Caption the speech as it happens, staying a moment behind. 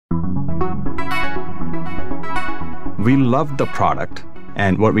We love the product,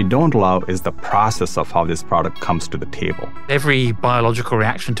 and what we don't love is the process of how this product comes to the table. Every biological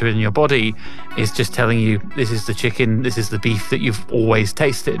reaction to it in your body is just telling you, this is the chicken, this is the beef that you've always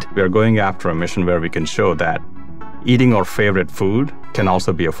tasted. We are going after a mission where we can show that eating our favorite food can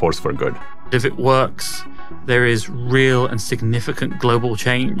also be a force for good. If it works, there is real and significant global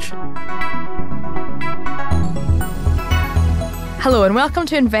change. Hello and welcome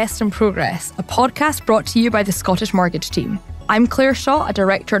to Invest in Progress, a podcast brought to you by the Scottish Mortgage team. I'm Claire Shaw, a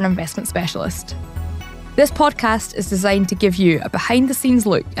director and investment specialist. This podcast is designed to give you a behind-the-scenes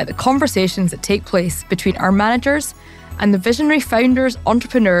look at the conversations that take place between our managers and the visionary founders,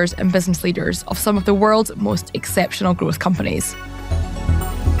 entrepreneurs and business leaders of some of the world's most exceptional growth companies.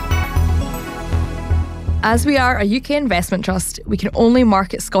 As we are a UK investment trust, we can only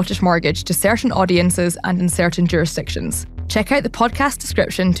market Scottish Mortgage to certain audiences and in certain jurisdictions. Check out the podcast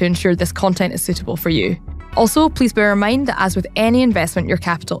description to ensure this content is suitable for you. Also, please bear in mind that as with any investment, your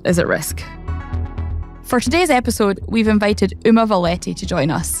capital is at risk. For today's episode, we've invited Uma Valeti to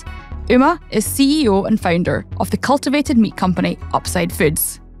join us. Uma is CEO and founder of the cultivated meat company Upside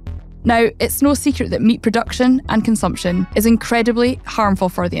Foods. Now, it's no secret that meat production and consumption is incredibly harmful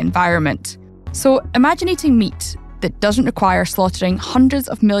for the environment. So imagine eating meat that doesn't require slaughtering hundreds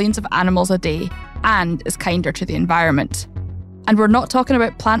of millions of animals a day and is kinder to the environment. And we're not talking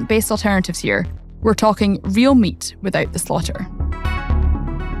about plant-based alternatives here. We're talking real meat without the slaughter.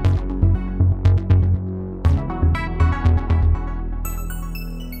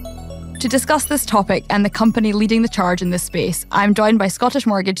 To discuss this topic and the company leading the charge in this space, I'm joined by Scottish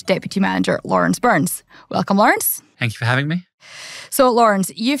Mortgage Deputy Manager Lawrence Burns. Welcome, Lawrence. Thank you for having me. So,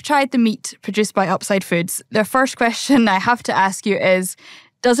 Lawrence, you've tried the meat produced by Upside Foods. The first question I have to ask you is,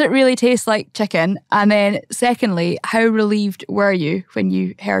 does it really taste like chicken? And then secondly, how relieved were you when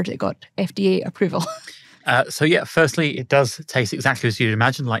you heard it got FDA approval? Firstly, it does taste exactly as you'd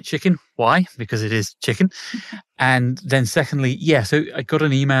imagine, like chicken. Why? Because it is chicken. And then secondly, so I got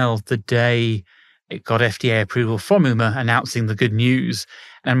an email the day it got FDA approval from Uma announcing the good news.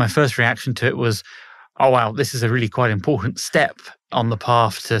 And my first reaction to it was, oh, wow, this is a really quite important step on the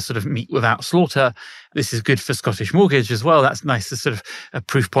path to sort of meat without slaughter. This is good for Scottish Mortgage as well. That's nice, as sort of a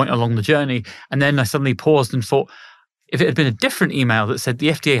proof point along the journey. And then I suddenly paused and thought, if it had been a different email that said the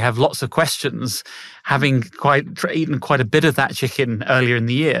FDA have lots of questions, having eaten quite a bit of that chicken earlier in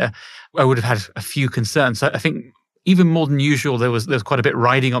the year, I would have had a few concerns. So I think even more than usual, there was quite a bit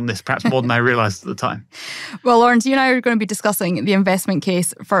riding on this, perhaps more than I realised at the time. Well, Lawrence, you and I are going to be discussing the investment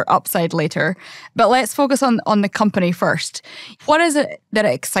case for Upside later, but let's focus on the company first. What is it that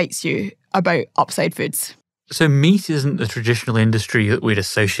excites you about Upside Foods? So meat isn't the traditional industry that we'd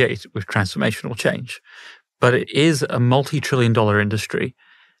associate with transformational change, but it is a multi-trillion-dollar industry,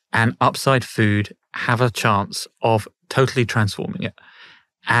 and Upside Food have a chance of totally transforming it.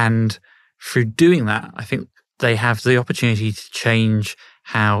 And through doing that, I think they have the opportunity to change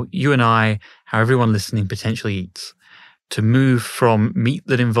how you and I, how everyone listening potentially eats, to move from meat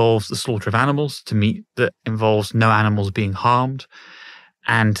that involves the slaughter of animals to meat that involves no animals being harmed,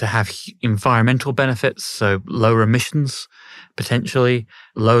 and to have environmental benefits, so lower emissions, potentially,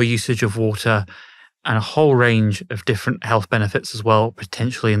 lower usage of water, and a whole range of different health benefits as well,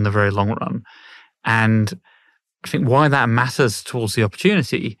 potentially in the very long run. And I think why that matters towards the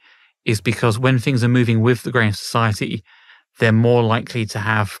opportunity is because when things are moving with the grain of society, they're more likely to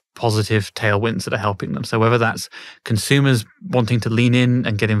have positive tailwinds that are helping them. So whether that's consumers wanting to lean in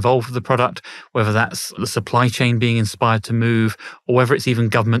and get involved with the product, whether that's the supply chain being inspired to move, or whether it's even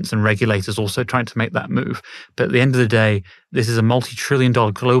governments and regulators also trying to make that move. But at the end of the day, this is a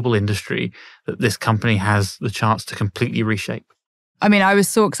multi-trillion-dollar global industry that this company has the chance to completely reshape. I mean, I was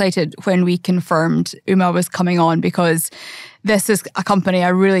so excited when we confirmed Uma was coming on because this is a company I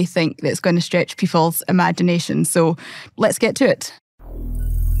really think that's going to stretch people's imagination. So let's get to it.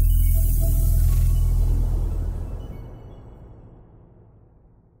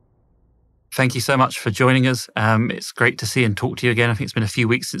 Thank you so much for joining us. It's great to see and talk to you again. I think it's been a few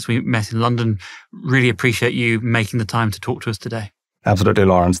weeks since we met in London. Really appreciate you making the time to talk to us today. Absolutely,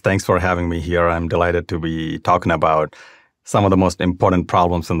 Lawrence. Thanks for having me here. I'm delighted to be talking about some of the most important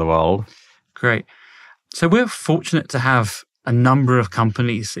problems in the world. Great. So we're fortunate to have a number of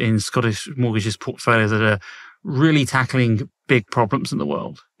companies in Scottish Mortgage's portfolio that are really tackling big problems in the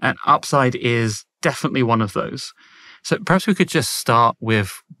world. And Upside is definitely one of those. So perhaps we could just start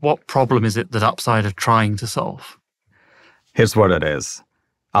with what problem is it that Upside are trying to solve? Here's what it is.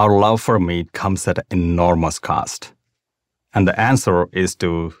 Our love for meat comes at an enormous cost. And the answer is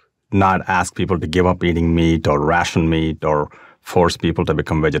to not ask people to give up eating meat or ration meat or force people to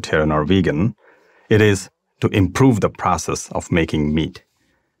become vegetarian or vegan. It is to improve the process of making meat.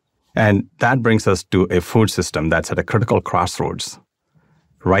 And that brings us to a food system that's at a critical crossroads.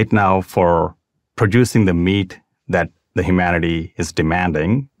 Right now, for producing the meat that the humanity is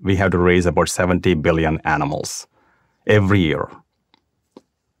demanding, we have to raise about 70 billion animals every year.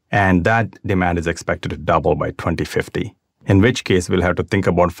 And that demand is expected to double by 2050, in which case we'll have to think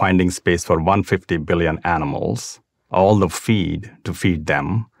about finding space for 150 billion animals, all the feed to feed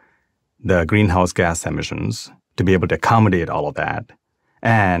them, the greenhouse gas emissions to be able to accommodate all of that,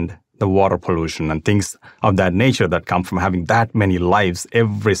 and the water pollution and things of that nature that come from having that many lives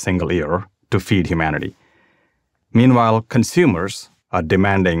every single year to feed humanity. Meanwhile, consumers are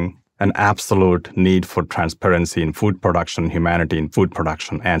demanding an absolute need for transparency in food production, humanity in food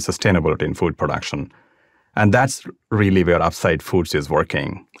production, and sustainability in food production. And that's really where Upside Foods is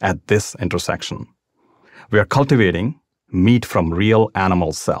working at this intersection. We are cultivating meat from real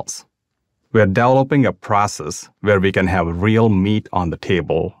animal cells. We are developing a process where we can have real meat on the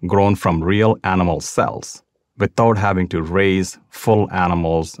table grown from real animal cells without having to raise full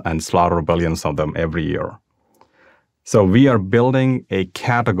animals and slaughter billions of them every year. So we are building a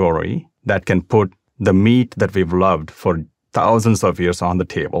category that can put the meat that we've loved for thousands of years on the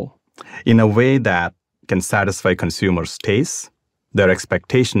table in a way that can satisfy consumers' tastes, their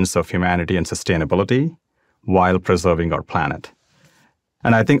expectations of humanity and sustainability, while preserving our planet.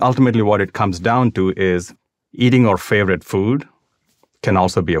 And I think ultimately what it comes down to is eating our favorite food can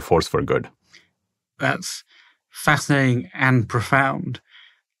also be a force for good. That's fascinating and profound.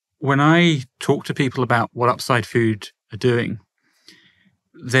 When I talk to people about what Upside Food are doing,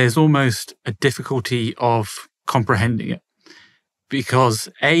 there's almost a difficulty of comprehending it because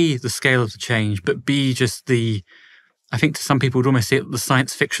A, the scale of the change, but B, just I think to some people would almost see it the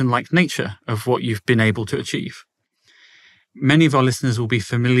science fiction-like nature of what you've been able to achieve. Many of our listeners will be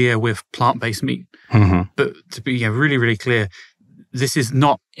familiar with plant-based meat, but to be really, really clear, this is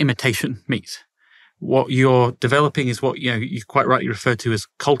not imitation meat. What you're developing is what you quite rightly referred to as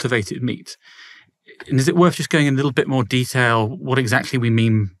cultivated meat. And is it worth just going in a little bit more detail what exactly we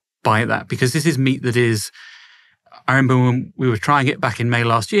mean by that? Because this is meat that is, I remember when we were trying it back in May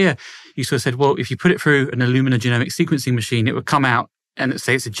last year, you sort of said, well, if you put it through an Illumina genomic sequencing machine, it would come out and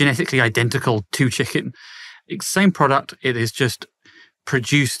say it's a genetically identical to chicken. Same product, it is just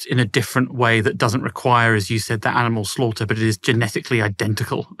produced in a different way that doesn't require, as you said, that animal slaughter, but it is genetically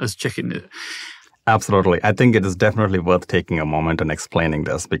identical as chicken. Absolutely. I think it is definitely worth taking a moment and explaining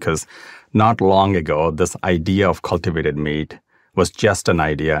this because not long ago, this idea of cultivated meat was just an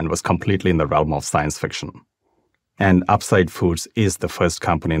idea and was completely in the realm of science fiction. And Upside Foods is the first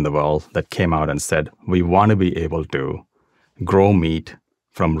company in the world that came out and said, we want to be able to grow meat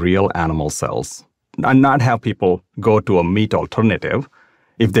from real animal cells and not have people go to a meat alternative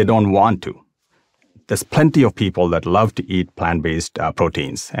if they don't want to. There's plenty of people that love to eat plant-based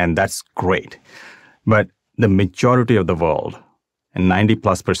proteins, and that's great. But the majority of the world, and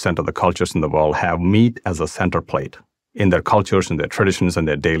 90+% of the cultures in the world, have meat as a center plate in their cultures, in their traditions, and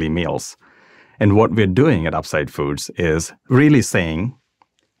their daily meals. And what we're doing at Upside Foods is really saying,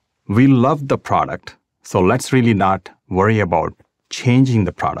 we love the product, so let's really not worry about changing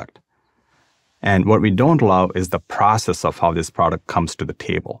the product. And what we don't love is the process of how this product comes to the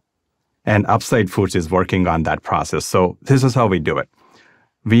table. And Upside Foods is working on that process. So this is how we do it.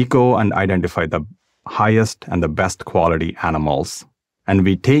 We go and identify the highest and the best quality animals, and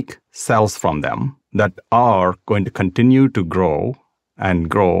we take cells from them that are going to continue to grow and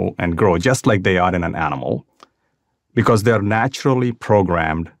grow and grow, just like they are in an animal, because they're naturally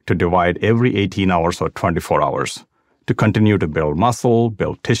programmed to divide every 18 hours or 24 hours to continue to build muscle,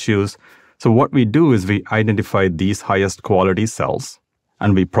 build tissues. So what we do is we identify these highest quality cells,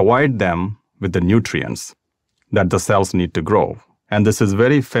 and we provide them with the nutrients that the cells need to grow. And this is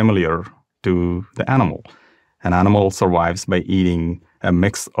very familiar to the animal. An animal survives by eating a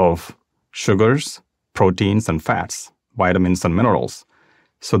mix of sugars, proteins, and fats, vitamins, and minerals.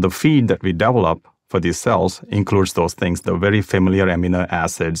 So the feed that we develop for these cells includes those things, the very familiar amino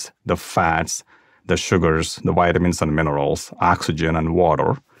acids, the fats, the sugars, the vitamins and minerals, oxygen, and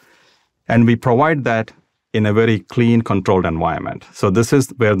water. And we provide that in a very clean, controlled environment. So this is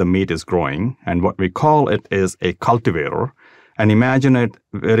where the meat is growing, and what we call it is a cultivator. And imagine it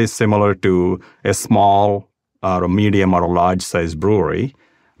very similar to a small or a medium or a large-sized brewery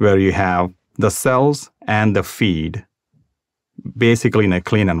where you have the cells and the feed basically in a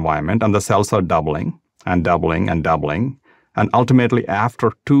clean environment, and the cells are doubling and doubling and doubling. And ultimately,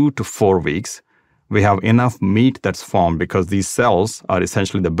 after 2 to 4 weeks, we have enough meat that's formed because these cells are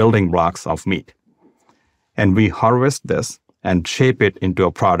essentially the building blocks of meat. And we harvest this and shape it into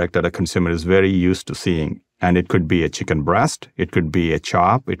a product that a consumer is very used to seeing. And it could be a chicken breast, it could be a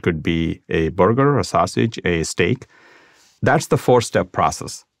chop, it could be a burger, a sausage, a steak. That's the 4-step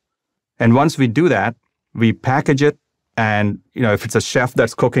process. And once we do that, we package it. And if it's a chef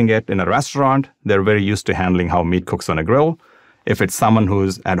that's cooking it in a restaurant, they're very used to handling how meat cooks on a grill. If it's someone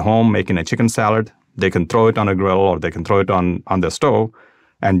who's at home making a chicken salad, they can throw it on a grill or they can throw it on the stove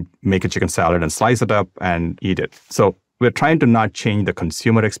and make a chicken salad and slice it up and eat it. So we're trying to not change the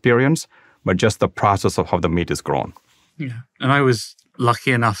consumer experience, but just the process of how the meat is grown. Yeah. And I was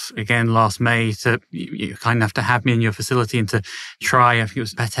lucky enough, again, last May, you're kind enough to have me in your facility and to try, I think it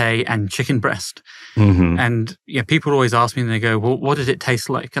was pate and chicken breast. Mm-hmm. And people always ask me and they go, well, what did it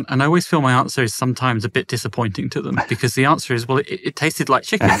taste like? And I always feel my answer is sometimes a bit disappointing to them because the answer is, well, it tasted like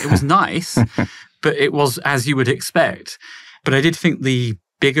chicken. It was nice, but it was as you would expect. But I did think the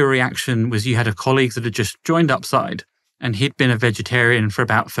bigger reaction was you had a colleague that had just joined Upside. And he'd been a vegetarian for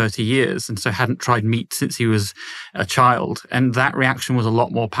about 30 years and so hadn't tried meat since he was a child. And that reaction was a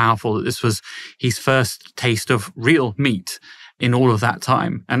lot more powerful, that this was his first taste of real meat in all of that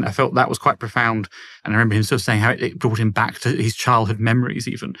time. And I felt that was quite profound. And I remember him sort of saying how it brought him back to his childhood memories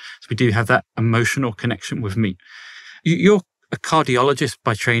even. So we do have that emotional connection with meat. You're a cardiologist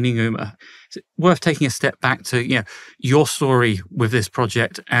by training, Uma. Is it worth taking a step back to your story with this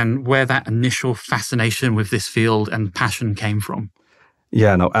project and where that initial fascination with this field and passion came from?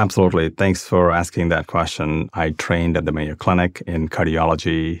 Yeah, no, absolutely. Thanks for asking that question. I trained at the Mayo Clinic in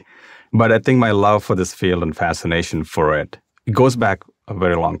cardiology, but I think my love for this field and fascination for it goes back a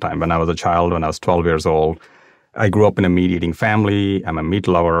very long time. When I was a child, when I was 12 years old, I grew up in a meat-eating family. I'm a meat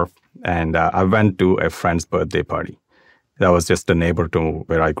lover, and I went to a friend's birthday party. That was just a neighbor to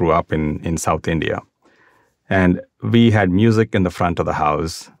where I grew up in South India. And we had music in the front of the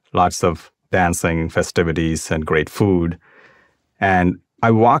house, lots of dancing, festivities, and great food. And I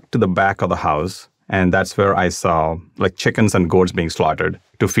walked to the back of the house, and that's where I saw chickens and goats being slaughtered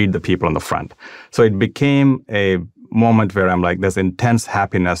to feed the people in the front. So it became a moment where I'm there's intense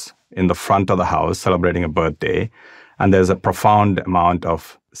happiness in the front of the house celebrating a birthday. And there's a profound amount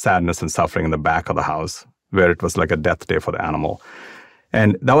of sadness and suffering in the back of the house, where it was like a death day for the animal.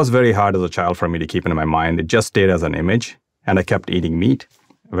 And that was very hard as a child for me to keep in my mind. It just stayed as an image, and I kept eating meat.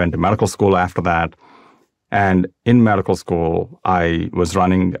 I went to medical school after that. And in medical school, I was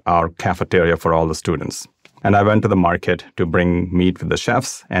running our cafeteria for all the students. And I went to the market to bring meat with the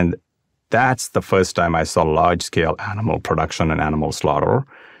chefs. And that's the first time I saw large-scale animal production and animal slaughter.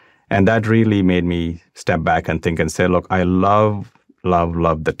 And that really made me step back and think and say, look, I love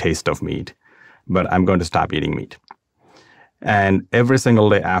the taste of meat, but I'm going to stop eating meat. And every single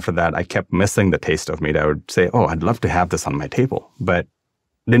day after that, I kept missing the taste of meat. I would say, oh, I'd love to have this on my table, but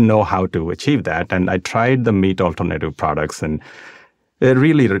didn't know how to achieve that. And I tried the meat alternative products, and it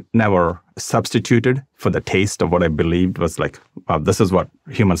really never substituted for the taste of what I believed was wow, this is what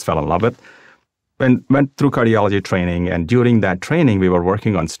humans fell in love with. And went through cardiology training, and during that training, we were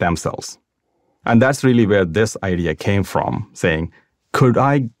working on stem cells. And that's really where this idea came from, saying, could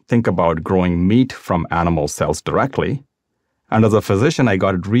I think about growing meat from animal cells directly? And as a physician, I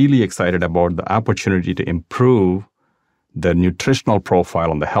got really excited about the opportunity to improve the nutritional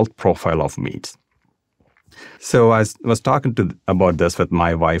profile and the health profile of meats. So I was talking about this with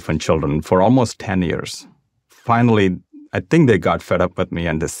my wife and children for almost 10 years. Finally, I think they got fed up with me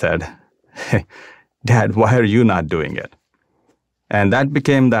and they said, hey, Dad, why are you not doing it? And that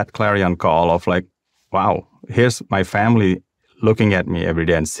became that clarion call of wow, here's my family looking at me every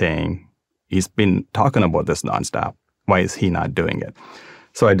day and saying, he's been talking about this nonstop. Why is he not doing it?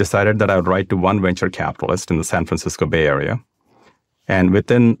 So I decided that I would write to one venture capitalist in the San Francisco Bay Area. And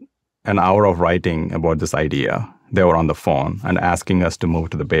within an hour of writing about this idea, they were on the phone and asking us to move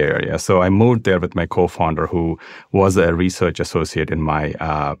to the Bay Area. So I moved there with my co-founder, who was a research associate in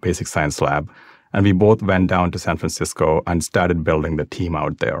my basic science lab. And we both went down to San Francisco and started building the team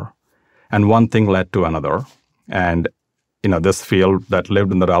out there. And one thing led to another. And this field that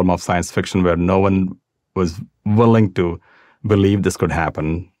lived in the realm of science fiction where no one was willing to believe this could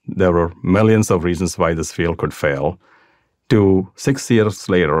happen. There were millions of reasons why this field could fail. To 6 years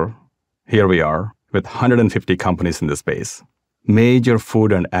later, here we are with 150 companies in this space, major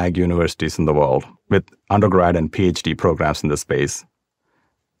food and ag universities in the world with undergrad and PhD programs in this space.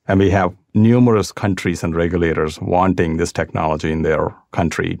 And we have numerous countries and regulators wanting this technology in their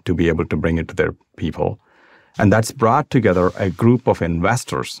country to be able to bring it to their people. And that's brought together a group of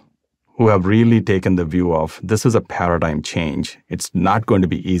investors who have really taken the view of this is a paradigm change. It's not going to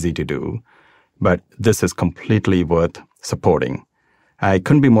be easy to do, but this is completely worth supporting. I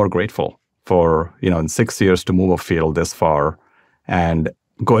couldn't be more grateful for, in 6 years to move a field this far and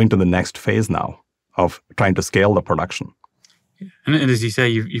going to the next phase now of trying to scale the production. And as you say,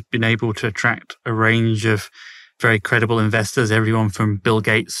 you've been able to attract a range of very credible investors, everyone from Bill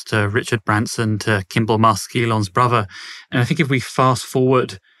Gates to Richard Branson to Kimball Musk, Elon's brother. And I think if we fast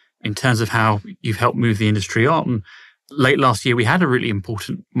forward in terms of how you've helped move the industry on, late last year, we had a really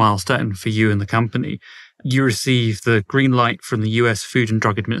important milestone for you and the company. You received the green light from the US Food and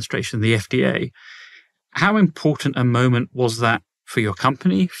Drug Administration, the FDA. How important a moment was that for your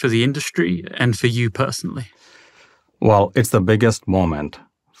company, for the industry, and for you personally? Well, it's the biggest moment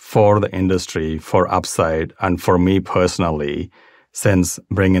for the industry, for Upside, and for me personally, since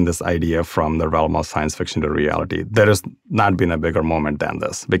bringing this idea from the realm of science fiction to reality. There has not been a bigger moment than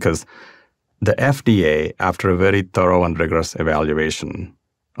this, because the FDA, after a very thorough and rigorous evaluation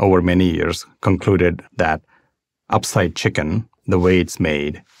over many years, concluded that Upside chicken, the way it's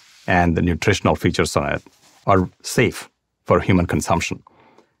made, and the nutritional features on it are safe for human consumption.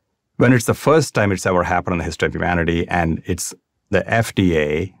 When it's the first time it's ever happened in the history of humanity, and it's the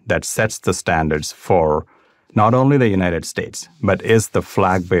FDA that sets the standards for not only the United States, but is the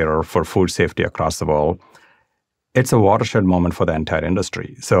flag bearer for food safety across the world, it's a watershed moment for the entire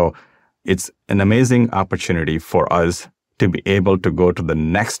industry. So it's an amazing opportunity for us to be able to go to the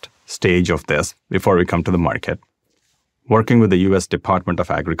next stage of this before we come to the market, working with the U.S. Department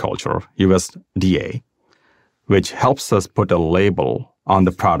of Agriculture, USDA, which helps us put a label on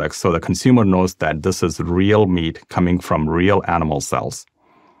the product so the consumer knows that this is real meat coming from real animal cells.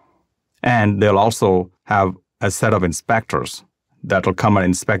 And they'll also have a set of inspectors that will come and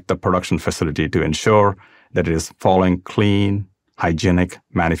inspect the production facility to ensure that it is following clean, hygienic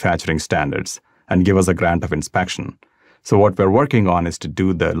manufacturing standards and give us a grant of inspection. So what we're working on is to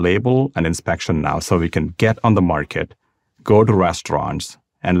do the label and inspection now so we can get on the market, go to restaurants,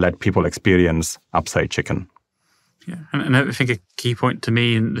 and let people experience Upside chicken. Yeah, and I think a key point to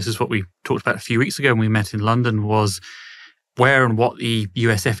me, and this is what we talked about a few weeks ago when we met in London, was where and what the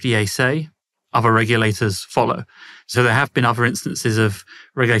US FDA say, other regulators follow. So there have been other instances of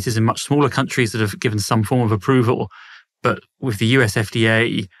regulators in much smaller countries that have given some form of approval. But with the US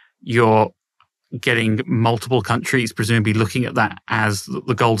FDA, you're getting multiple countries presumably looking at that as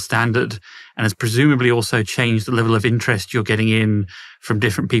the gold standard, and has presumably also changed the level of interest you're getting in from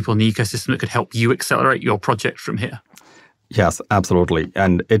different people in the ecosystem that could help you accelerate your project from here. Yes, absolutely.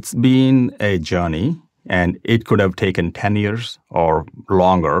 And it's been a journey, and it could have taken 10 years or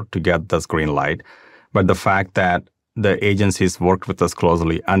longer to get this green light. But the fact that the agencies worked with us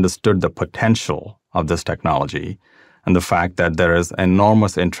closely, understood the potential of this technology, and the fact that there is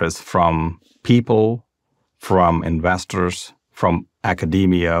enormous interest from people, from investors, from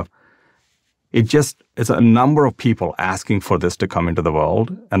academia. It's a number of people asking for this to come into the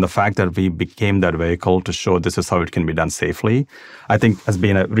world. And the fact that we became that vehicle to show this is how it can be done safely, I think has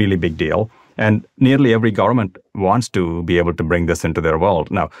been a really big deal. And nearly every government wants to be able to bring this into their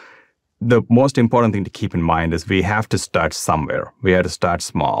world. Now, the most important thing to keep in mind is we have to start somewhere. We had to start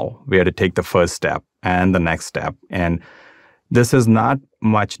small. We had to take the first step and the next step. And this is not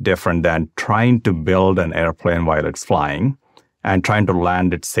much different than trying to build an airplane while it's flying and trying to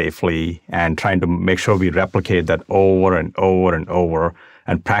land it safely and trying to make sure we replicate that over and over and over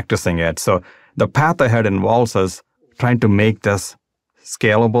and practicing it. So the path ahead involves us trying to make this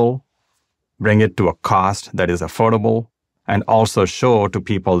scalable, bring it to a cost that is affordable, and also show to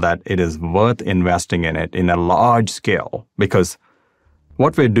people that it is worth investing in it in a large scale, because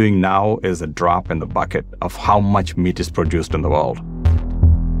what we're doing now is a drop in the bucket of how much meat is produced in the world.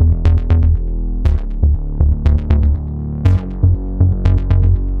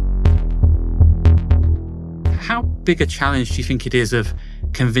 How big a challenge do you think it is of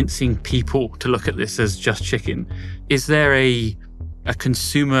convincing people to look at this as just chicken? Is there a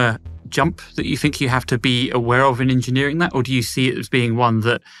consumer jump that you think you have to be aware of in engineering that? Or do you see it as being one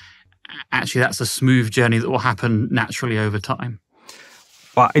that actually that's a smooth journey that will happen naturally over time?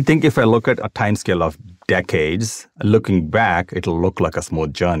 Well, I think if I look at a timescale of decades, looking back, it'll look like a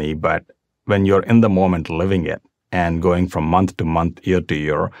smooth journey. But when you're in the moment living it and going from month to month, year to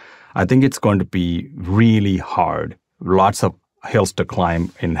year, I think it's going to be really hard. Lots of hills to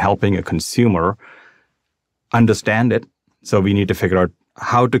climb in helping a consumer understand it. So we need to figure out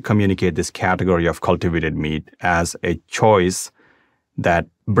how to communicate this category of cultivated meat as a choice that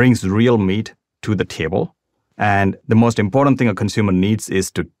brings real meat to the table. And the most important thing a consumer needs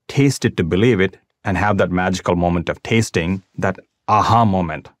is to taste it to believe it and have that magical moment of tasting, that aha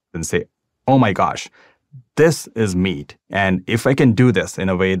moment, and say, oh my gosh, this is meat. And if I can do this in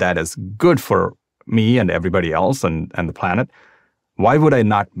a way that is good for me and everybody else and the planet, Why would I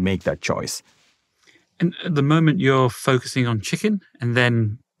not make that choice? And at the moment, you're focusing on chicken and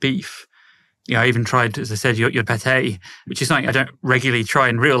then beef. I even tried, as I said, your pate, which is something I don't regularly try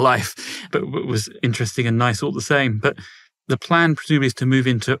in real life, but was interesting and nice all the same. But the plan presumably is to move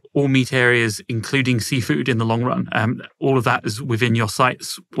into all meat areas, including seafood in the long run. All of that is within your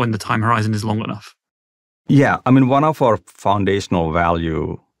sights when the time horizon is long enough. Yeah, one of our foundational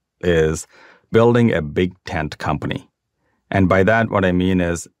value is building a big tent company. And by that, what I mean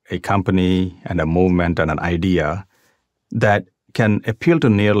is a company and a movement and an idea that can appeal to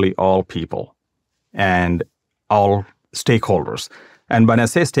nearly all people and all stakeholders. And when I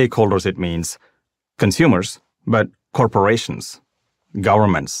say stakeholders, it means consumers, but corporations,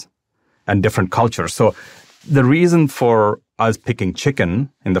 governments, and different cultures. So the reason for us picking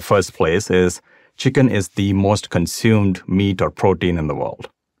chicken in the first place is chicken is the most consumed meat or protein in the world.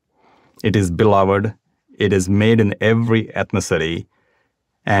 It is beloved. It is made in every ethnicity,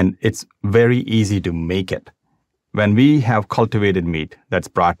 and it's very easy to make it. When we have cultivated meat that's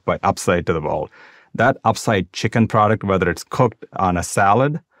brought by Upside to the world, that Upside chicken product, whether it's cooked on a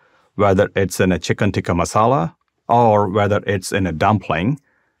salad, whether it's in a chicken tikka masala, or whether it's in a dumpling,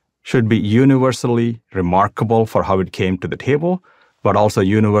 should be universally remarkable for how it came to the table, but also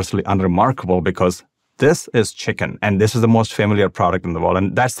universally unremarkable because this is chicken, and this is the most familiar product in the world,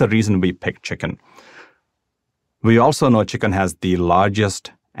 and that's the reason we picked chicken. We also know chicken has the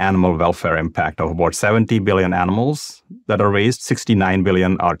largest animal welfare impact of about 70 billion animals that are raised, 69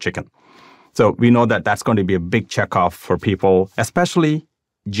 billion are chicken. So we know that that's going to be a big checkoff for people, especially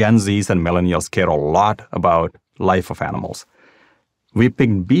Gen Zs and millennials care a lot about life of animals. We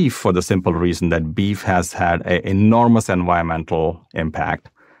picked beef for the simple reason that beef has had an enormous environmental impact,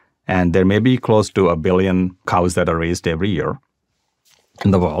 and there may be close to 1 billion cows that are raised every year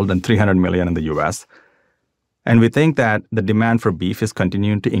in the world and 300 million in the US. And we think that the demand for beef is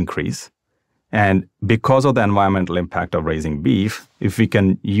continuing to increase. And because of the environmental impact of raising beef, if we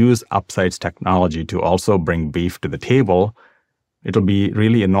can use Upside's technology to also bring beef to the table, it'll be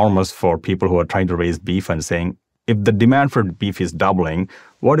really enormous for people who are trying to raise beef and saying, if the demand for beef is doubling,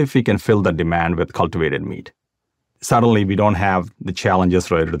 what if we can fill the demand with cultivated meat? Suddenly, we don't have the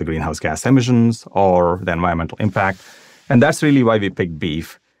challenges related to the greenhouse gas emissions or the environmental impact. And that's really why we picked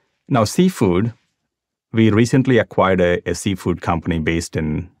beef. Now, seafood, we recently acquired a seafood company based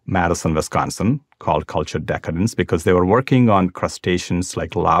in Madison, Wisconsin called Cultured Decadence because they were working on crustaceans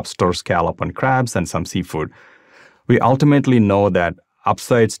like lobster, scallop, and crabs and some seafood. We ultimately know that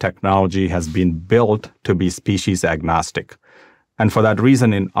Upside's technology has been built to be species agnostic. And for that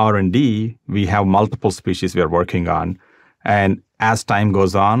reason, in R&D, we have multiple species we are working on. And as time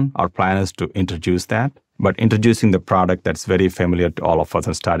goes on, our plan is to introduce that, but introducing the product that's very familiar to all of us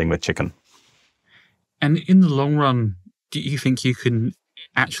and starting with chicken. And in the long run, do you think you can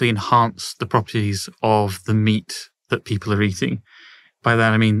actually enhance the properties of the meat that people are eating? By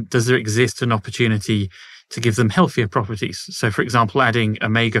that, I mean, does there exist an opportunity to give them healthier properties? So, for example, adding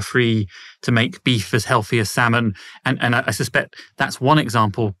omega-3 to make beef as healthy as salmon. And I suspect that's one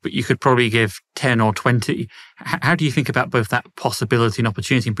example, but you could probably give 10 or 20. How do you think about both that possibility and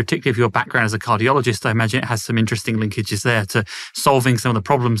opportunity? And particularly if your background as a cardiologist, I imagine it has some interesting linkages there to solving some of the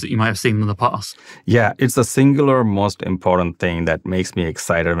problems that you might have seen in the past. Yeah, it's the singular most important thing that makes me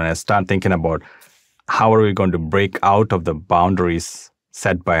excited when I start thinking about how are we going to break out of the boundaries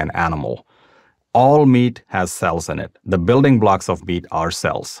set by an animal. All meat has cells in it. The building blocks of meat are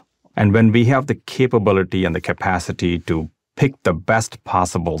cells. And when we have the capability and the capacity to pick the best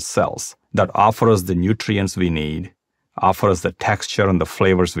possible cells that offer us the nutrients we need, offer us the texture and the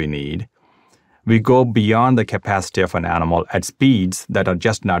flavors we need, we go beyond the capacity of an animal at speeds that are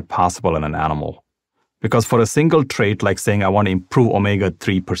just not possible in an animal. Because for a single trait, like saying I want to improve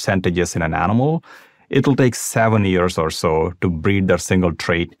omega-3 percentages in an animal, it'll take 7 years or so to breed that single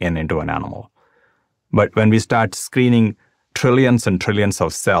trait into an animal. But when we start screening trillions and trillions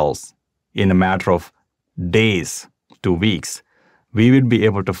of cells in a matter of days to weeks, we would be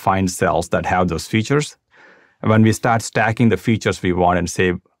able to find cells that have those features. And when we start stacking the features we want and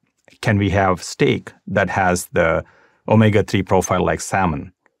say, can we have steak that has the omega-3 profile like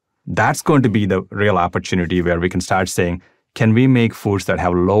salmon? That's going to be the real opportunity where we can start saying, can we make foods that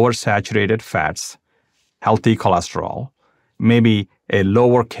have lower saturated fats, healthy cholesterol, maybe a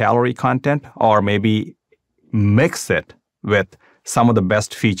lower calorie content, or maybe mix it with some of the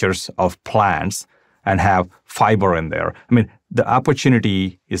best features of plants and have fiber in there. I mean, the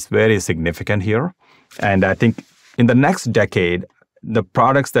opportunity is very significant here. And I think in the next decade, the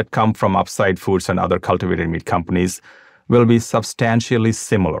products that come from Upside Foods and other cultivated meat companies will be substantially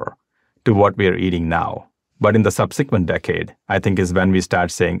similar to what we are eating now. But in the subsequent decade, I think is when we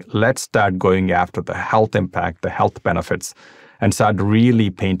start saying, let's start going after the health impact, the health benefits, and start really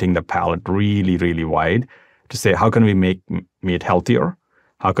painting the palette really, really wide to say, how can we make meat healthier?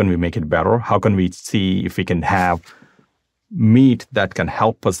 How can we make it better? How can we see if we can have meat that can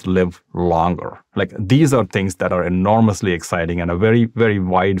help us live longer? Like, these are things that are enormously exciting and a very, very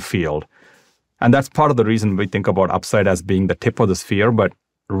wide field. And that's part of the reason we think about Upside as being the tip of the spear, but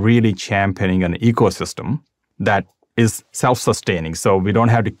really championing an ecosystem that is self-sustaining. So we don't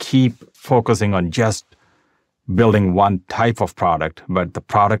have to keep focusing on just building one type of product, but the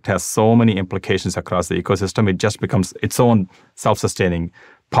product has so many implications across the ecosystem. It just becomes its own self-sustaining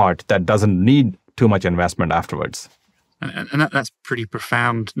part that doesn't need too much investment afterwards. And that's pretty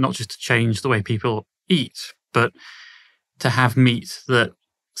profound, not just to change the way people eat, but to have meat that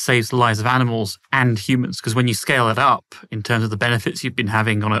saves the lives of animals and humans. Because when you scale it up in terms of the benefits you've been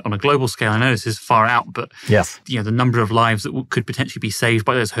having on a global scale, I know this is far out, but yes, the number of lives that could potentially be saved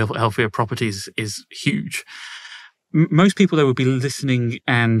by those healthier properties is huge. Most people, though, would be listening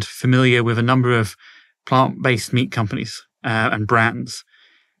and familiar with a number of plant-based meat companies and brands.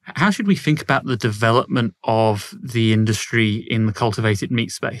 How should we think about the development of the industry in the cultivated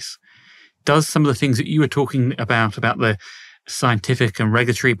meat space? Does some of the things that you were talking about the scientific and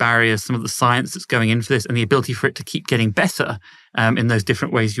regulatory barriers, some of the science that's going in for this, and the ability for it to keep getting better in those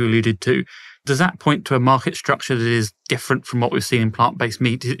different ways you alluded to, does that point to a market structure that is different from what we've seen in plant-based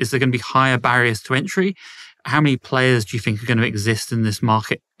meat? Is there going to be higher barriers to entry? How many players do you think are going to exist in this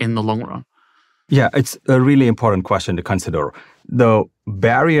market in the long run? Yeah, it's a really important question to consider. The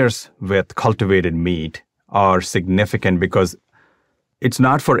barriers with cultivated meat are significant because it's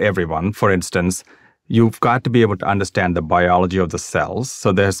not for everyone. For instance, you've got to be able to understand the biology of the cells.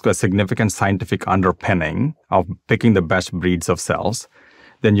 So there's a significant scientific underpinning of picking the best breeds of cells.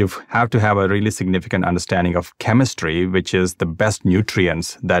 Then you have to have a really significant understanding of chemistry, which is the best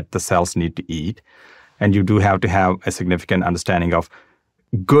nutrients that the cells need to eat. And you do have to have a significant understanding of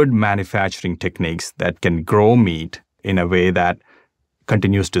good manufacturing techniques that can grow meat in a way that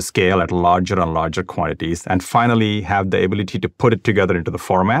continues to scale at larger and larger quantities. And finally, have the ability to put it together into the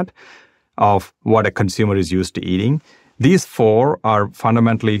format of what a consumer is used to eating. These four are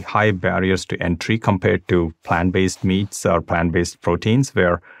fundamentally high barriers to entry compared to plant-based meats or plant-based proteins,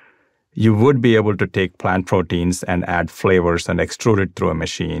 where you would be able to take plant proteins and add flavors and extrude it through a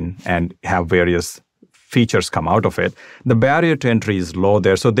machine and have various features come out of it. The barrier to entry is low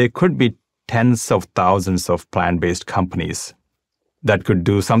there. So there could be tens of thousands of plant-based companies that could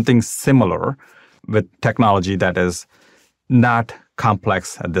do something similar with technology that is not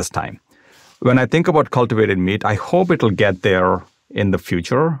complex at this time. When I think about cultivated meat, I hope it'll get there in the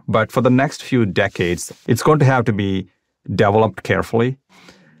future. But for the next few decades, it's going to have to be developed carefully.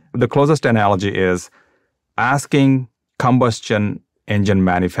 The closest analogy is asking combustion engine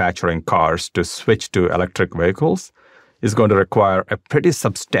manufacturing cars to switch to electric vehicles is going to require a pretty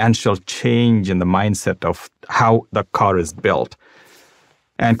substantial change in the mindset of how the car is built.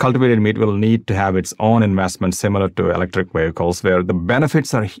 And cultivated meat will need to have its own investment similar to electric vehicles, where the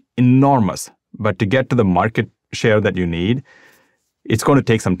benefits are enormous. But to get to the market share that you need, it's going to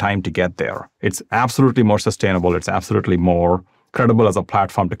take some time to get there. It's absolutely more sustainable. It's absolutely more credible as a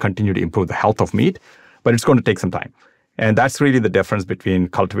platform to continue to improve the health of meat, but it's going to take some time. And that's really the difference between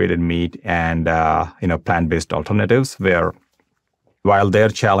cultivated meat and plant-based alternatives, where while their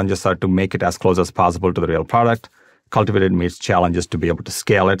challenges are to make it as close as possible to the real product, cultivated meat's challenge is to be able to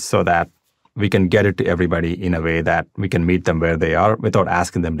scale it so that we can get it to everybody in a way that we can meet them where they are without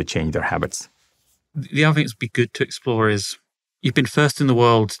asking them to change their habits. The other thing that's be good to explore is you've been first in the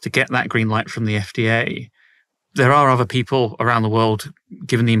world to get that green light from the FDA. There are other people around the world,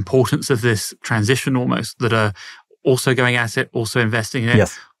 given the importance of this transition almost, that are also going at it, also investing in it,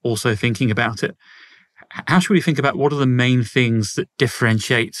 yes, also thinking about it. How should we think about what are the main things that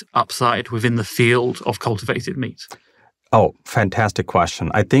differentiate Upside within the field of cultivated meat? Oh, fantastic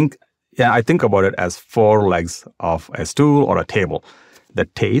question. I think about it as four legs of a stool or a table: the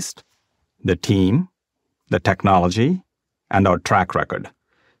taste, the team, the technology, and our track record.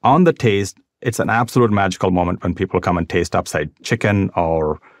 On the taste, it's an absolute magical moment when people come and taste Upside chicken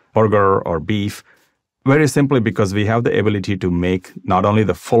or burger or beef, very simply because we have the ability to make not only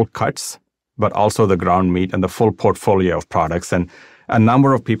the full cuts, but also the ground meat and the full portfolio of products. And a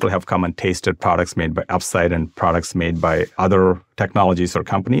number of people have come and tasted products made by Upside and products made by other technologies or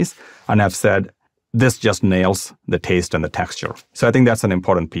companies and have said, this just nails the taste and the texture. So I think that's an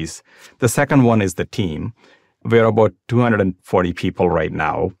important piece. The second one is the team. We're about 240 people right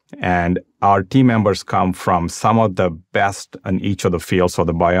now, and our team members come from some of the best in each of the fields, so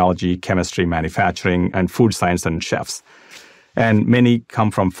the biology, chemistry, manufacturing, and food science and chefs. And many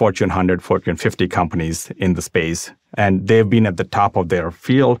come from Fortune 100, Fortune 50 companies in the space. And they've been at the top of their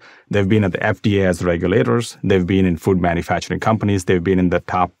field. They've been at the FDA as regulators. They've been in food manufacturing companies. They've been in the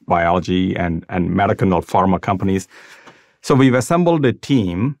top biology and medical or pharma companies. So we've assembled a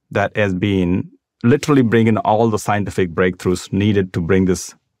team that has been literally bringing all the scientific breakthroughs needed to bring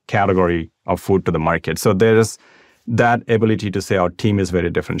this category of food to the market. So there's that ability to say our team is very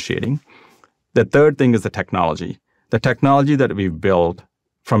differentiating. The third thing is the technology. The technology that we've built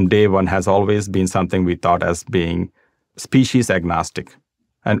from day one has always been something we thought as being species agnostic.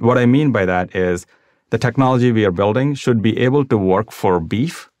 And what I mean by that is the technology we are building should be able to work for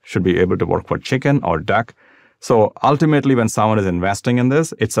beef, should be able to work for chicken or duck. So ultimately, when someone is investing in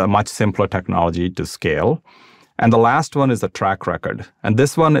this, it's a much simpler technology to scale. And the last one is the track record. And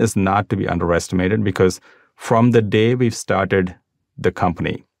this one is not to be underestimated because from the day we've started the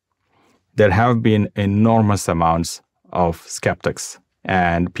company, there have been enormous amounts of skeptics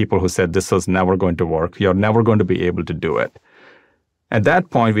and people who said this was never going to work. You're never going to be able to do it. At that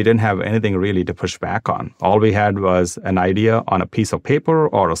point, we didn't have anything really to push back on. All we had was an idea on a piece of paper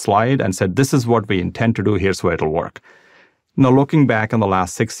or a slide and said, this is what we intend to do. Here's where it'll work. Now, looking back in the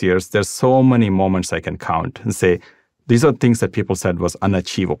last 6 years, there's so many moments I can count and say, these are things that people said was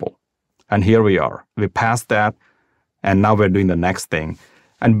unachievable. And here we are. We passed that, and now we're doing the next thing.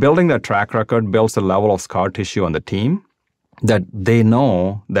 And building that track record builds a level of scar tissue on the team that they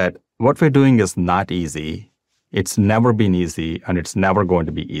know that what we're doing is not easy. It's never been easy, and it's never going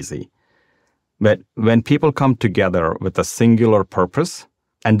to be easy. But when people come together with a singular purpose,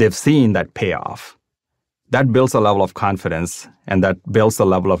 and they've seen that payoff, that builds a level of confidence, and that builds a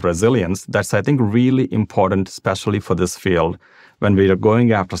level of resilience that's, I think, really important, especially for this field, when we are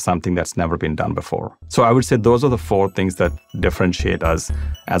going after something that's never been done before. So I would say those are the 4 things that differentiate us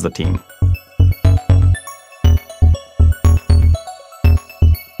as a team.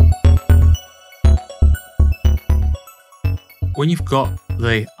 When you've got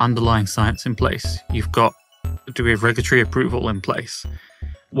the underlying science in place, you've got a degree of regulatory approval in place,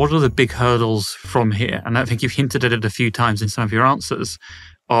 what are the big hurdles from here? And I think you've hinted at it a few times in some of your answers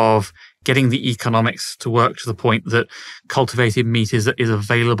of getting the economics to work to the point that cultivated meat is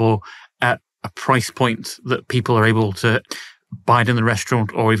available at a price point that people are able to buy it in the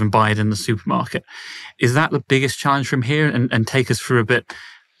restaurant or even buy it in the supermarket. Is that the biggest challenge from here? And take us through a bit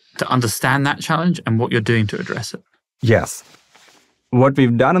to understand that challenge and what you're doing to address it. Yes. What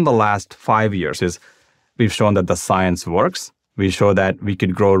we've done in the last 5 years is we've shown that the science works. We show that we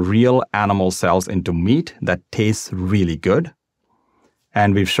could grow real animal cells into meat that tastes really good.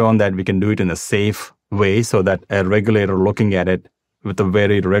 And we've shown that we can do it in a safe way so that a regulator looking at it with a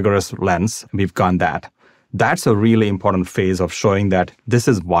very rigorous lens, we've gone that. That's a really important phase of showing that this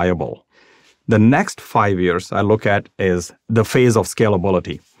is viable. The next 5 years I look at is the phase of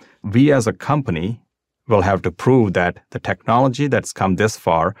scalability. We as a company will have to prove that the technology that's come this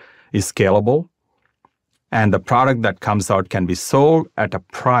far is scalable, and the product that comes out can be sold at a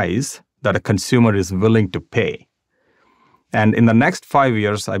price that a consumer is willing to pay. And in the next 5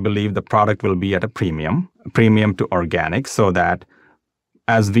 years, I believe the product will be at a premium to organic, so that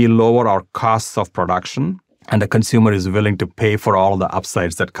as we lower our costs of production and the consumer is willing to pay for all the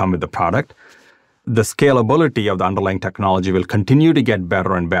upsides that come with the product, the scalability of the underlying technology will continue to get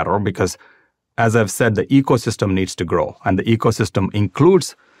better and better because, as I've said, the ecosystem needs to grow. And the ecosystem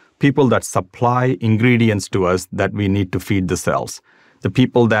includes people that supply ingredients to us that we need to feed the cells. The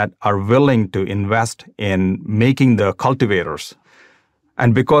people that are willing to invest in making the cultivators.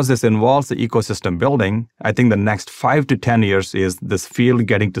 And because this involves the ecosystem building, I think the next 5 to 10 years is this field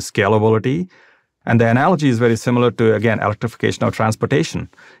getting to scalability. And the analogy is very similar to, again, electrification of transportation.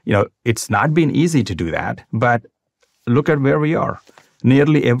 It's not been easy to do that, but look at where we are.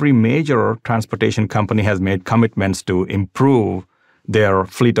 Nearly every major transportation company has made commitments to improve their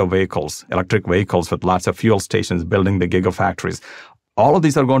fleet of vehicles, electric vehicles with lots of fuel stations, building the gigafactories. All of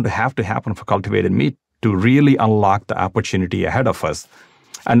these are going to happen for cultivated meat to really unlock the opportunity ahead of us.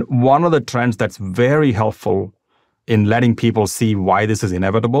 And one of the trends that's very helpful in letting people see why this is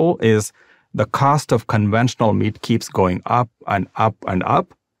inevitable is the cost of conventional meat keeps going up and up and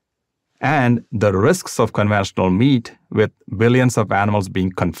up. And the risks of conventional meat with billions of animals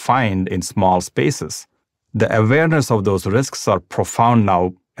being confined in small spaces. The awareness of those risks are profound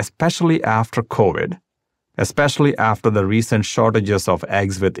now, especially after COVID, especially after the recent shortages of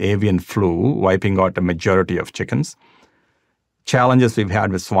eggs with avian flu wiping out a majority of chickens, challenges we've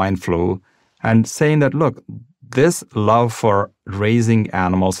had with swine flu, and saying that, look, this love for raising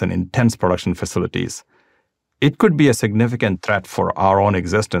animals in intense production facilities, it could be a significant threat for our own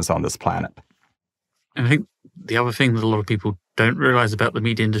existence on this planet. And I think the other thing that a lot of people don't realize about the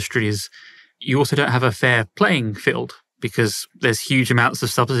meat industry is you also don't have a fair playing field, because there's huge amounts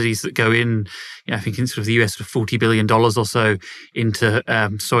of subsidies that go in, I think in sort of the US for $40 billion or so into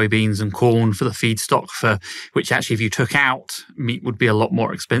soybeans and corn for the feedstock, for which actually if you took out, meat would be a lot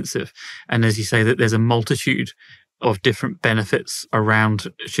more expensive. And as you say, that there's a multitude of different benefits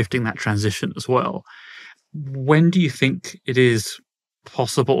around shifting that transition as well. When do you think it is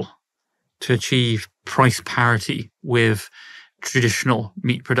possible to achieve price parity with traditional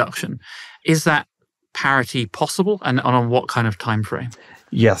meat production? Is that parity possible, and on what kind of time frame?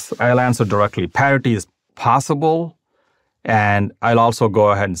 Yes, I'll answer directly. Parity is possible, and I'll also go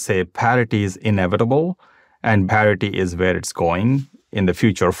ahead and say parity is inevitable, and parity is where it's going in the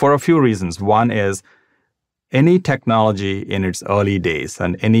future for a few reasons. One is any technology in its early days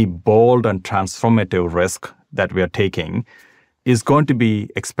and any bold and transformative risk that we are taking is going to be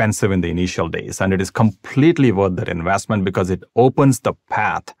expensive in the initial days, and it is completely worth that investment because it opens the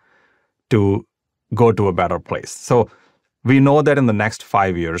path to go to a better place. So we know that in the next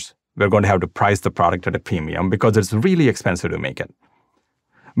 5 years, we're going to have to price the product at a premium because it's really expensive to make it.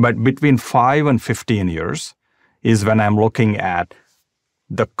 But between 5 and 15 years is when I'm looking at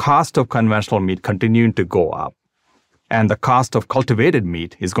the cost of conventional meat continuing to go up, and the cost of cultivated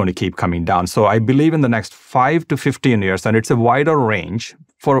meat is going to keep coming down. So I believe in the next 5 to 15 years, and it's a wider range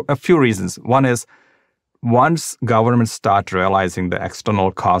for a few reasons. One is, once governments start realizing the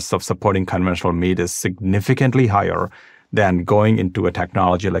external costs of supporting conventional meat is significantly higher than going into a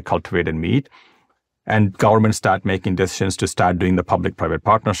technology like cultivated meat, and governments start making decisions to start doing the public-private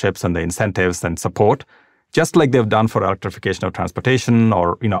partnerships and the incentives and support, just like they've done for electrification of transportation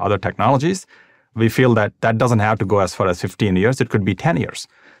or other technologies, we feel that that doesn't have to go as far as 15 years. It could be 10 years.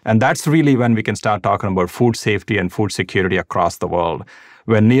 And that's really when we can start talking about food safety and food security across the world,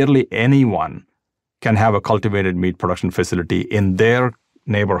 where nearly anyone can have a cultivated meat production facility in their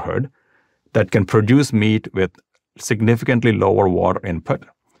neighborhood that can produce meat with significantly lower water input,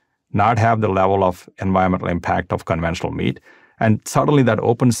 not have the level of environmental impact of conventional meat. And suddenly that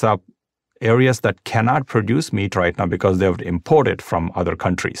opens up areas that cannot produce meat right now because they have imported from other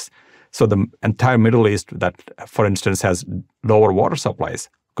countries. So the entire Middle East that, for instance, has lower water supplies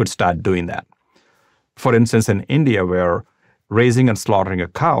could start doing that. For instance, in India, where raising and slaughtering a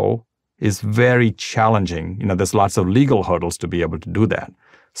cow is very challenging. There's lots of legal hurdles to be able to do that.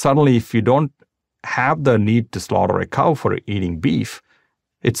 Suddenly, if you don't have the need to slaughter a cow for eating beef,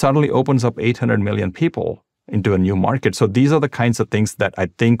 it suddenly opens up 800 million people into a new market. So these are the kinds of things that I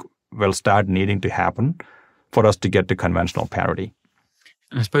think will start needing to happen for us to get to conventional parity.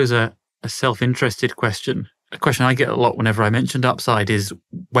 And I suppose a self-interested question, a question I get a lot whenever I mentioned upside is,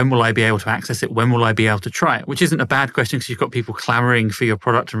 when will I be able to access it? When will I be able to try it? Which isn't a bad question because you've got people clamoring for your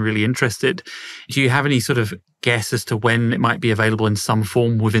product and really interested. Do you have any sort of guess as to when it might be available in some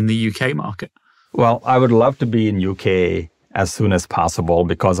form within the UK market? Well, I would love to be in UK as soon as possible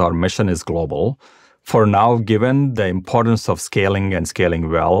because our mission is global. For now, given the importance of scaling and scaling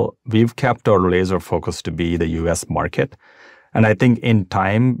well, we've kept our laser focus to be the US market. And I think in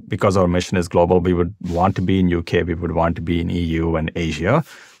time, because our mission is global, we would want to be in UK, we would want to be in EU and Asia.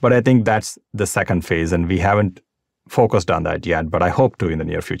 But I think that's the second phase, and we haven't focused on that yet, but I hope to in the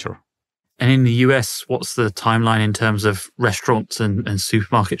near future. And in the US, what's the timeline in terms of restaurants and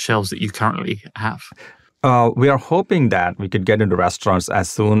supermarket shelves that you currently have? We are hoping that we could get into restaurants as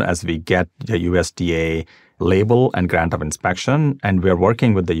soon as we get the USDA label and grant of inspection, and we're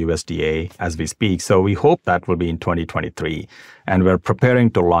working with the USDA as we speak. So we hope that will be in 2023. And we're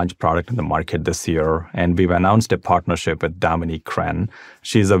preparing to launch product in the market this year. And we've announced a partnership with Dominique Crenn.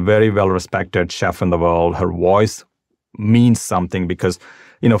 She's a very well-respected chef in the world. Her voice means something because,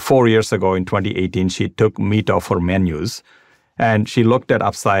 4 years ago in 2018, she took meat off her menus. And she looked at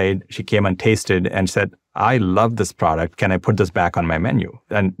Upside, she came and tasted and said, I love this product. Can I put this back on my menu?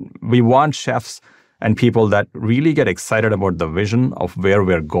 And we want chefs and people that really get excited about the vision of where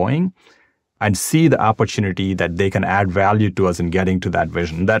we're going and see the opportunity that they can add value to us in getting to that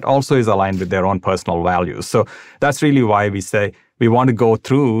vision. That also is aligned with their own personal values. So that's really why we say we want to go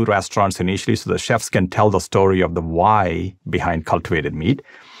through restaurants initially so the chefs can tell the story of the why behind cultivated meat.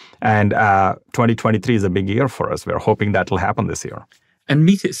 And 2023 is a big year for us. We're hoping that will happen this year. And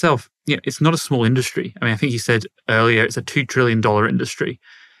meat itself, it's not a small industry. I mean, I think you said earlier it's a $2 trillion industry.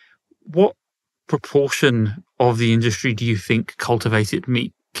 What proportion of the industry do you think cultivated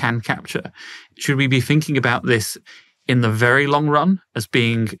meat can capture? Should we be thinking about this in the very long run as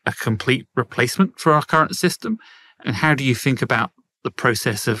being a complete replacement for our current system? And how do you think about the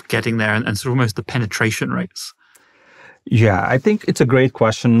process of getting there and sort of almost the penetration rates? Yeah, I think it's a great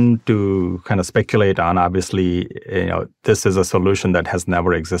question to kind of speculate on. Obviously, this is a solution that has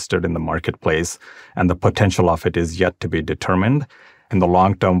never existed in the marketplace, and the potential of it is yet to be determined in the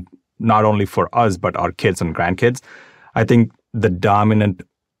long term, not only for us, but our kids and grandkids. I think the dominant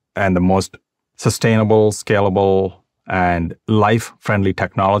and the most sustainable, scalable, and life-friendly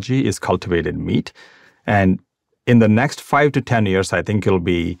technology is cultivated meat. And in the next 5 to 10 years, I think it'll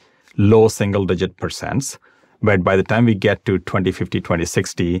be low single-digit percents. But by the time we get to 2050,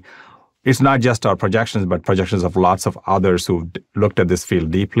 2060, it's not just our projections, but projections of lots of others who've looked at this field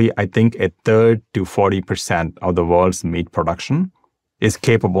deeply. I think a third to 40% of the world's meat production is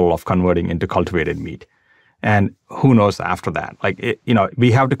capable of converting into cultivated meat. And who knows after that?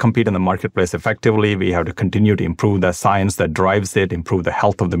 We have to compete in the marketplace effectively. We have to continue to improve the science that drives it, improve the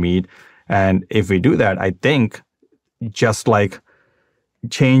health of the meat. And if we do that, I think just like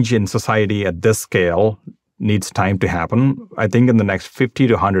change in society at this scale needs time to happen. I think in the next 50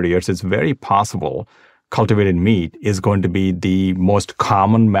 to 100 years, it's very possible cultivated meat is going to be the most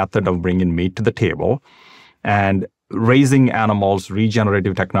common method of bringing meat to the table. And raising animals,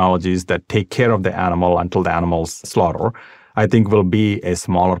 regenerative technologies that take care of the animal until the animal's slaughter, I think will be a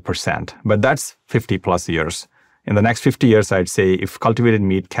smaller percent. But that's 50 plus years. In the next 50 years, I'd say if cultivated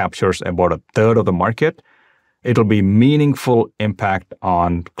meat captures about a third of the market, it'll be meaningful impact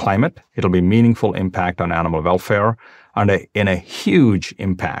on climate. It'll be meaningful impact on animal welfare and a huge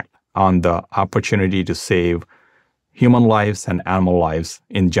impact on the opportunity to save human lives and animal lives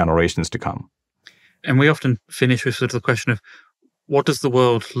in generations to come. And we often finish with sort of the question of what does the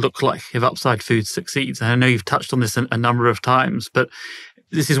world look like if Upside Foods succeeds? And I know you've touched on this a number of times, but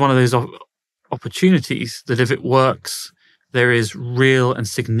this is one of those opportunities that if it works, there is real and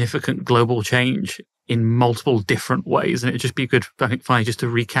significant global change in multiple different ways. And it'd just be good, I think, finally, just to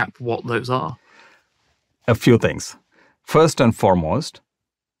recap what those are. A few things. First and foremost,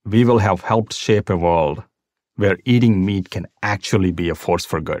 we will have helped shape a world where eating meat can actually be a force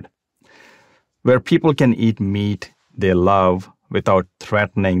for good, where people can eat meat they love without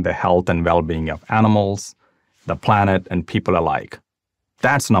threatening the health and well-being of animals, the planet, and people alike.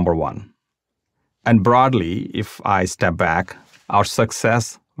 That's number one. And broadly, if I step back, our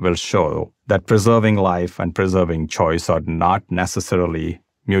success will show that preserving life and preserving choice are not necessarily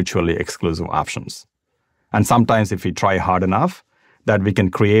mutually exclusive options. And sometimes if we try hard enough, that we can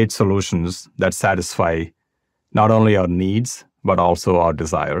create solutions that satisfy not only our needs, but also our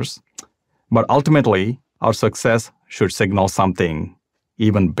desires. But ultimately, our success should signal something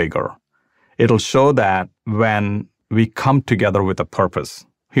even bigger. It'll show that when we come together with a purpose,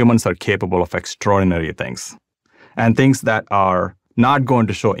 humans are capable of extraordinary things. And things that are not going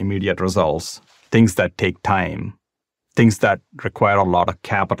to show immediate results, things that take time, things that require a lot of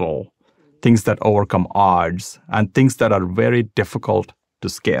capital, things that overcome odds, and things that are very difficult to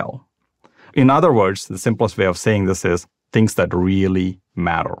scale. In other words, the simplest way of saying this is things that really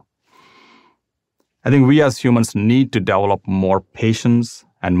matter. I think we as humans need to develop more patience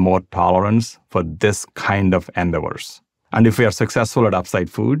and more tolerance for this kind of endeavors. And if we are successful at Upside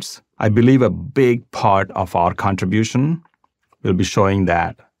Foods, I believe a big part of our contribution will be showing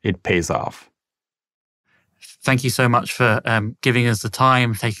that it pays off. Thank you so much for giving us the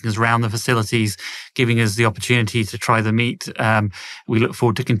time, taking us around the facilities, giving us the opportunity to try the meat. We look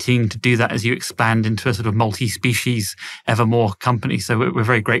forward to continuing to do that as you expand into a sort of multi-species, ever more company. So we're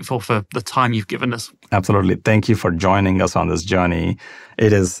very grateful for the time you've given us. Absolutely. Thank you for joining us on this journey.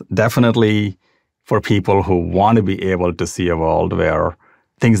 It is definitely for people who want to be able to see a world where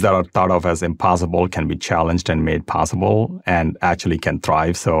things that are thought of as impossible can be challenged and made possible and actually can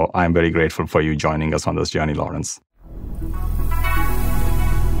thrive. So I'm very grateful for you joining us on this journey, Lawrence.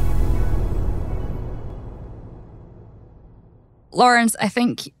 Lawrence, I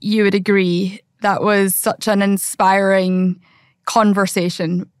think you would agree that was such an inspiring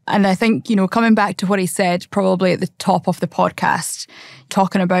conversation. And I think, coming back to what he said probably at the top of the podcast,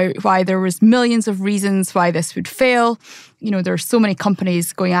 talking about why there was millions of reasons why this would fail. There are so many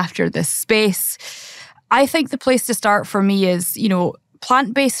companies going after this space. I think the place to start for me is,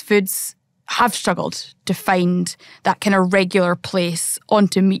 plant-based foods have struggled to find that kind of regular place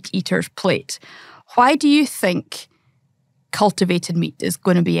onto meat eaters' plate. Why do you think cultivated meat is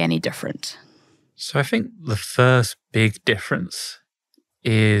going to be any different? So I think the first big difference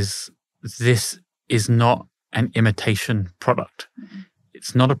is this is not an imitation product. Mm-hmm.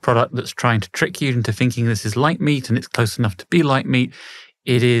 It's not a product that's trying to trick you into thinking this is like meat and it's close enough to be like meat.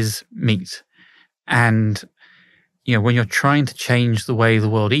 It is meat. And when you're trying to change the way the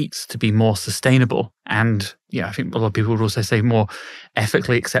world eats to be more sustainable and, I think a lot of people would also say more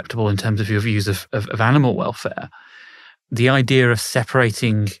ethically acceptable in terms of your views of animal welfare, the idea of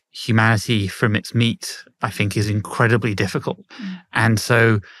separating humanity from its meat, I think, is incredibly difficult. And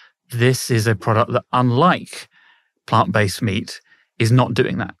so this is a product that, unlike plant-based meat, is not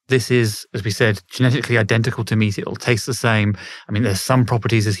doing that. This is, as we said, genetically identical to meat. It'll taste the same. I mean, there's some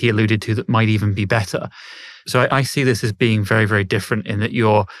properties, as he alluded to, that might even be better. So I see this as being very, very different in that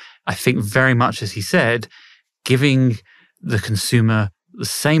you're, I think, very much, as he said, giving the consumer the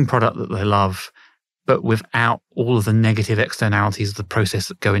same product that they love, but without all of the negative externalities of the process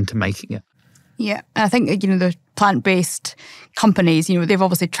that go into making it. Yeah, and I think, the plant-based companies, they've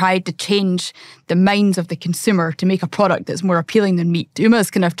obviously tried to change the minds of the consumer to make a product that's more appealing than meat. Uma's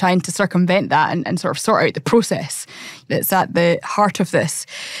kind of trying to circumvent that and sort of sort out the process that's at the heart of this.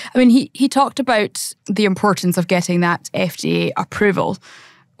 I mean, he talked about the importance of getting that FDA approval.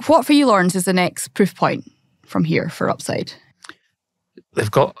 What for you, Lawrence, is the next proof point from here for Upside?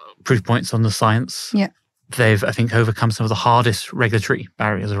 They've got proof points on the science. Yeah. They've, I think, overcome some of the hardest regulatory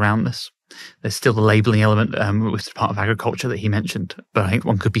barriers around this. There's still the labelling element with the Department of Agriculture that he mentioned, but I think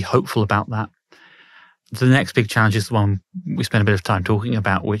one could be hopeful about that. The next big challenge is the one we spent a bit of time talking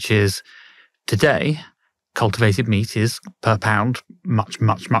about, which is today, cultivated meat is per pound much,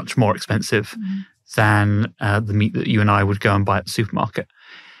 much, much more expensive than the meat that you and I would go and buy at the supermarket.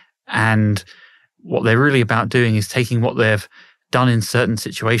 And what they're really about doing is taking what they've done in certain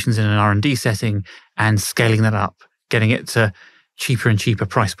situations in an R&D setting and scaling that up, getting it to cheaper and cheaper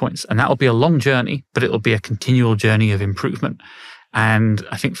price points. And that will be a long journey, but it will be a continual journey of improvement. And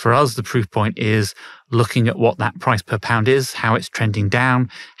I think for us, the proof point is looking at what that price per pound is, how it's trending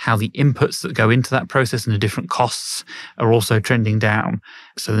down, how the inputs that go into that process and the different costs are also trending down.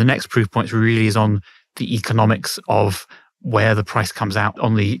 So the next proof point really is on the economics of where the price comes out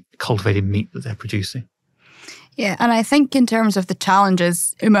on the cultivated meat that they're producing. Yeah, and I think in terms of the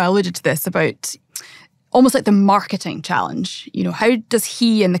challenges, Uma alluded to this about almost like the marketing challenge. How does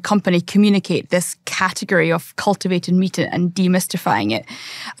he and the company communicate this category of cultivated meat and demystifying it?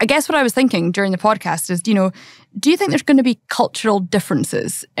 I guess what I was thinking during the podcast is, do you think there's going to be cultural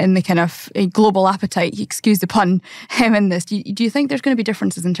differences in the kind of global appetite, excuse the pun, in this? Do you think there's going to be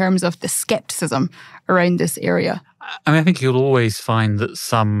differences in terms of the skepticism around this area? I mean, I think you'll always find that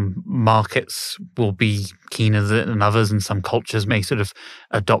some markets will be keener than others and some cultures may sort of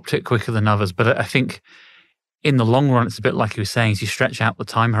adopt it quicker than others. But I think in the long run, it's a bit like you were saying, as you stretch out the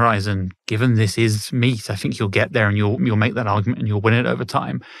time horizon, given this is meat, I think you'll get there and you'll make that argument and you'll win it over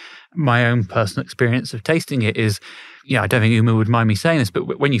time. My own personal experience of tasting it is, I don't think Uma would mind me saying this,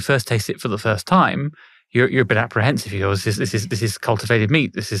 but when you first taste it for the first time, you're a bit apprehensive. You go, this is cultivated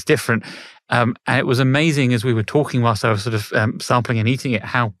meat. This is different. And it was amazing as we were talking whilst I was sort of sampling and eating it,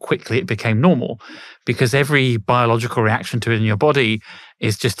 how quickly it became normal, because every biological reaction to it in your body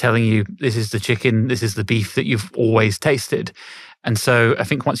is just telling you, this is the chicken, this is the beef that you've always tasted. And so I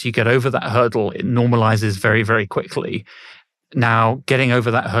think once you get over that hurdle, it normalizes very, very quickly. Now, getting over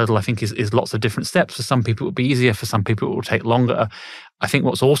that hurdle, I think, is lots of different steps. For some people, it will be easier. For some people, it will take longer. I think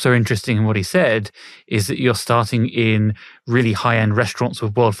what's also interesting in what he said is that you're starting in really high-end restaurants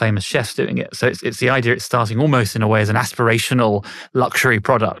with world-famous chefs doing it. So it's the idea it's starting almost in a way as an aspirational luxury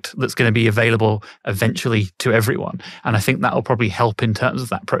product that's going to be available eventually to everyone. And I think that will probably help in terms of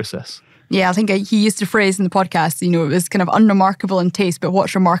that process. Yeah, I think he used a phrase in the podcast, it was kind of unremarkable in taste, but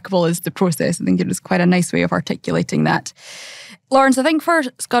what's remarkable is the process. I think it was quite a nice way of articulating that. Lawrence, I think for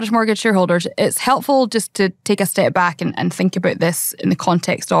Scottish Mortgage shareholders, it's helpful just to take a step back and think about this in the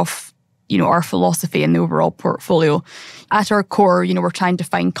context of, our philosophy and the overall portfolio. At our core, we're trying to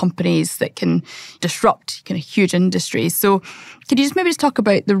find companies that can disrupt kind of huge industries. So could you maybe talk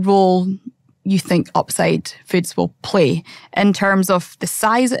about the role you think Upside Foods will play in terms of the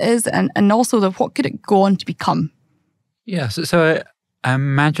size it is and also what could it go on to become? Yeah, so I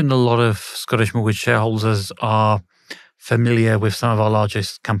imagine a lot of Scottish Mortgage shareholders are familiar with some of our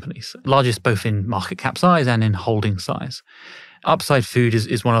largest companies, largest both in market cap size and in holding size. Upside Food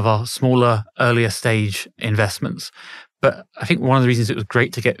is one of our smaller, earlier stage investments. But I think one of the reasons it was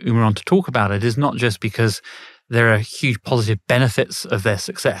great to get Uma on to talk about it is not just because there are huge positive benefits of their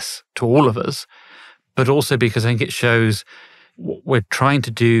success to all of us, but also because I think it shows what we're trying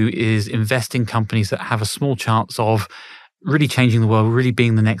to do is invest in companies that have a small chance of really changing the world, really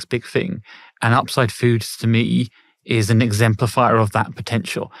being the next big thing. And Upside Foods, to me, is an exemplifier of that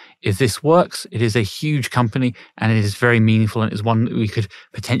potential. If this works, it is a huge company and it is very meaningful and it is one that we could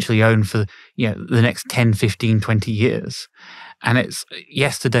potentially own for the next 10, 15, 20 years. And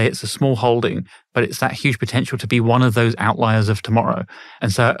today it's a small holding, but it's that huge potential to be one of those outliers of tomorrow.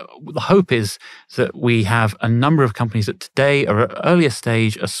 And so the hope is that we have a number of companies that today are at earlier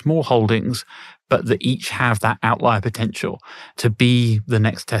stage, are small holdings, but that each have that outlier potential to be the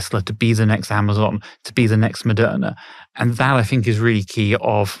next Tesla, to be the next Amazon, to be the next Moderna. And that, I think, is really key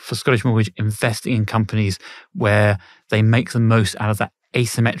for Scottish Mortgage investing in companies where they make the most out of that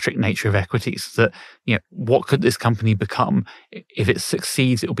asymmetric nature of equities. That, what could this company become? If it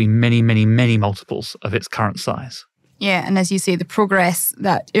succeeds, it will be many, many, many multiples of its current size. Yeah, and as you say, the progress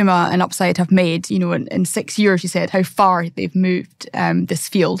that Uma and Upside have made, in 6 years, you said how far they've moved this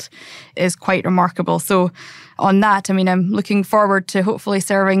field is quite remarkable. So on that, I'm looking forward to hopefully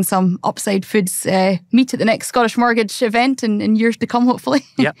serving some Upside Foods meat at the next Scottish Mortgage event in years to come, hopefully.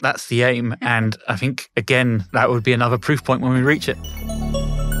 Yep, that's the aim. And I think, again, that would be another proof point when we reach it.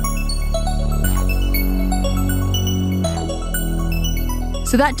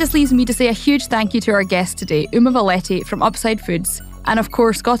 So that just leaves me to say a huge thank you to our guest today, Uma Valeti from Upside Foods, and of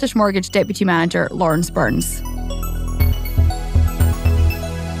course Scottish Mortgage Deputy Manager Lawrence Burns.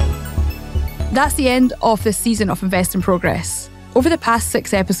 That's the end of this season of Invest in Progress. Over the past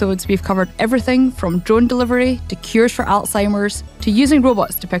 6 episodes, we've covered everything from drone delivery to cures for Alzheimer's to using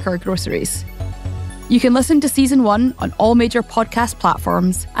robots to pick our groceries. You can listen to Season 1 on all major podcast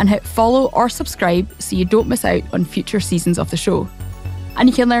platforms and hit follow or subscribe so you don't miss out on future seasons of the show. And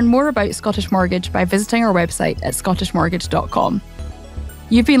you can learn more about Scottish Mortgage by visiting our website at scottishmortgage.com.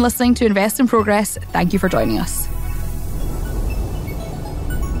 You've been listening to Invest in Progress. Thank you for joining us.